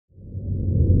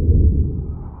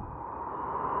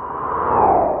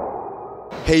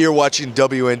Hey, you're watching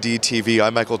WND TV.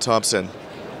 I'm Michael Thompson.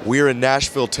 We're in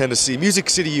Nashville, Tennessee, Music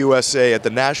City, USA, at the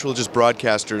Nashville Just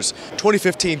Broadcasters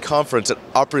 2015 conference at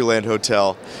Opryland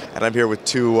Hotel. And I'm here with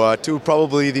two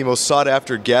probably the most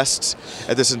sought-after guests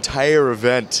at this entire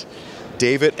event.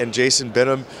 David and Jason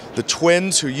Benham, the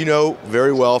twins, who you know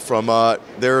very well from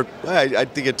their, I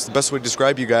think it's the best way to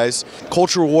describe you guys,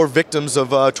 cultural war victims of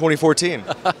 2014.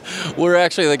 We're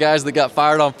actually the guys that got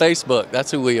fired on Facebook. That's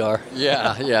who we are.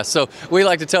 Yeah. So we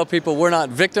like to tell people we're not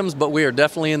victims, but we are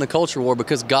definitely in the culture war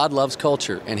because God loves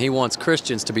culture, and He wants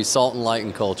Christians to be salt and light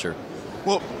in culture.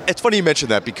 Well, it's funny you mention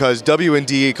that because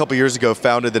WND a couple years ago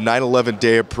founded the 9/11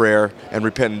 Day of Prayer and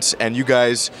Repentance, and you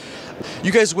guys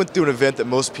went through an event that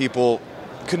most people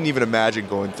couldn't even imagine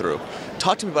going through.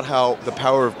 Talk to me about how the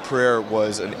power of prayer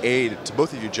was an aid to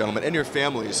both of you gentlemen and your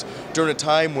families during a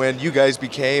time when you guys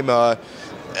became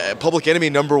public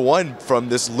enemy #1 from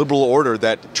this liberal order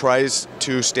that tries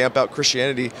to stamp out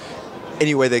Christianity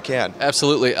any way they can.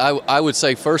 Absolutely. I would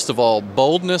say, first of all,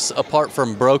 boldness apart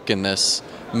from brokenness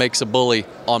makes a bully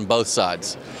on both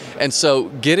sides. And so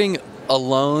getting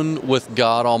alone with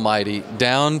God Almighty,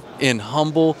 down in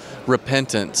humble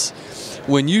repentance,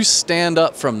 when you stand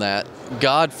up from that,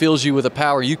 God fills you with a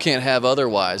power you can't have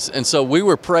otherwise. And so we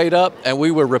were prayed up and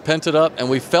we were repented up and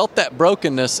we felt that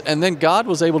brokenness, and then God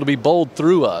was able to be bold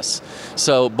through us.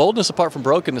 So boldness apart from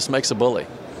brokenness makes a bully.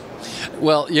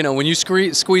 Well, you know, when you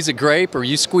squeeze a grape or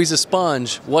you squeeze a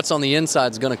sponge, what's on the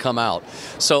inside is going to come out.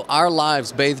 So our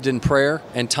lives bathed in prayer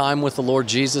and time with the Lord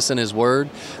Jesus and His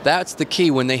Word, that's the key.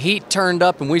 When the heat turned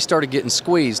up and we started getting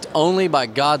squeezed, only by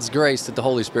God's grace did the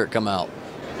Holy Spirit come out.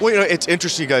 Well, you know, it's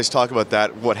interesting you guys talk about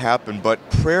that, what happened,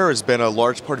 but prayer has been a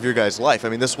large part of your guys' life. I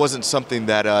mean, this wasn't something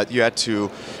that you had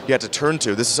to turn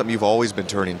to. This is something you've always been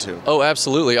turning to. Oh,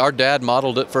 absolutely. Our dad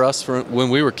modeled it for us when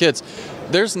we were kids.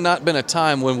 There's not been a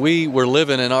time when we were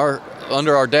living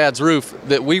under our dad's roof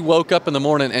that we woke up in the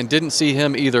morning and didn't see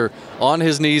him either on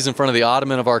his knees in front of the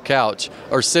ottoman of our couch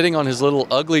or sitting on his little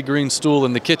ugly green stool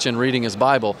in the kitchen reading his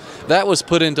Bible. That was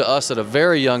put into us at a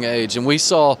very young age, and we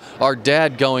saw our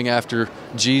dad going after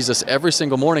Jesus every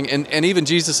single morning. And even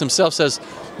Jesus Himself says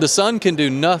the Son can do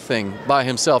nothing by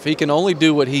Himself. He can only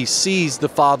do what He sees the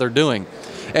Father doing.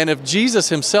 And if Jesus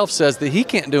Himself says that He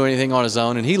can't do anything on His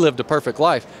own and He lived a perfect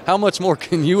life, how much more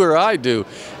can you or I do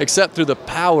except through the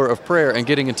power of prayer and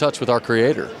getting in touch with our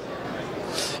Creator?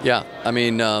 Yeah, I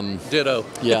mean, ditto.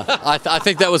 Yeah, I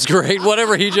think that was great.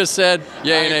 Whatever he just said,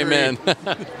 yay and amen.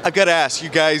 I've got to ask, you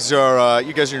guys are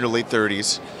in your late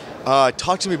 30s.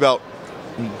 Talk to me about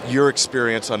your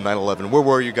experience on 9/11. Where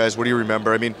were you guys? What do you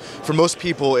remember? I mean, for most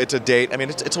people, it's a date. I mean,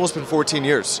 it's almost been 14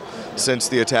 years since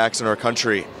the attacks in our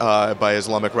country by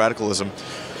Islamic radicalism.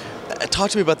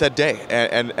 Talk to me about that day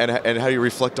and how you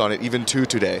reflect on it even to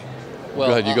today. Well,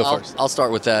 go ahead, you go first. I'll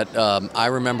start with that. I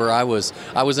remember I was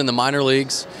in the minor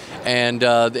leagues, and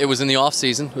it was in the off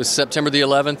season. It was September the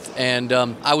 11th, and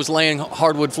I was laying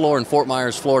hardwood floor in Fort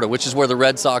Myers, Florida, which is where the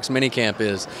Red Sox minicamp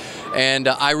is. And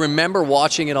I remember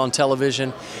watching it on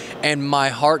television, and my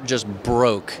heart just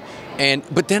broke.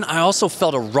 But then I also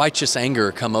felt a righteous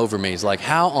anger come over me. It's like,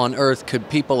 how on earth could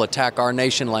people attack our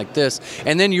nation like this?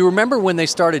 And then you remember when they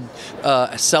started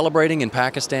celebrating in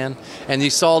Pakistan, and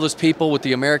you saw those people with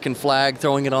the American flag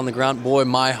throwing it on the ground. Boy,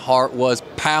 my heart was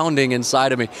pounding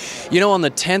inside of me. You know, on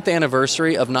the 10th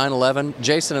anniversary of 9/11,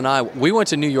 Jason and we went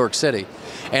to New York City.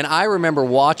 And I remember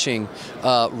watching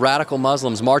radical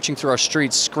Muslims marching through our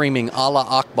streets screaming Allah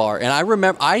Akbar. And I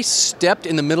remember I stepped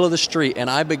in the middle of the street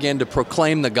and I began to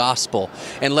proclaim the gospel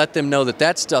and let them know that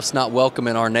that stuff's not welcome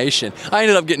in our nation. I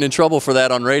ended up getting in trouble for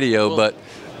that on radio, but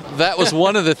that was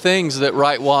one of the things that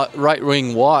Right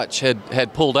Wing Watch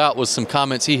had pulled out, was some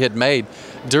comments he had made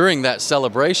during that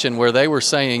celebration where they were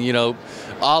saying, you know,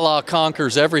 Allah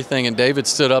conquers everything, and David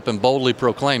stood up and boldly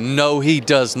proclaimed, no, He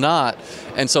does not.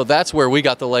 And so that's where we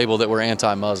got the label that we're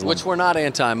anti-Muslim. Which we're not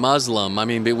anti-Muslim. I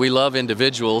mean, we love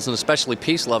individuals, and especially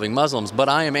peace-loving Muslims, but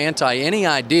I am anti any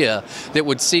idea that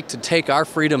would seek to take our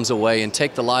freedoms away and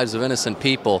take the lives of innocent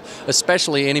people,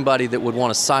 especially anybody that would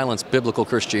want to silence biblical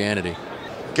Christianity.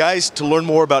 Guys, to learn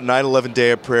more about 9/11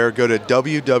 Day of Prayer, go to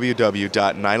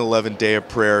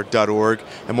www.911dayofprayer.org.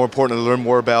 And more importantly, to learn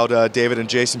more about David and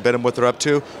Jason Benham, what they're up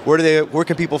to. Where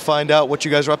can people find out what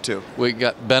you guys are up to? We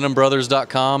got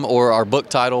BenhamBrothers.com or our book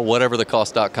title,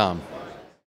 whateverthecost.com.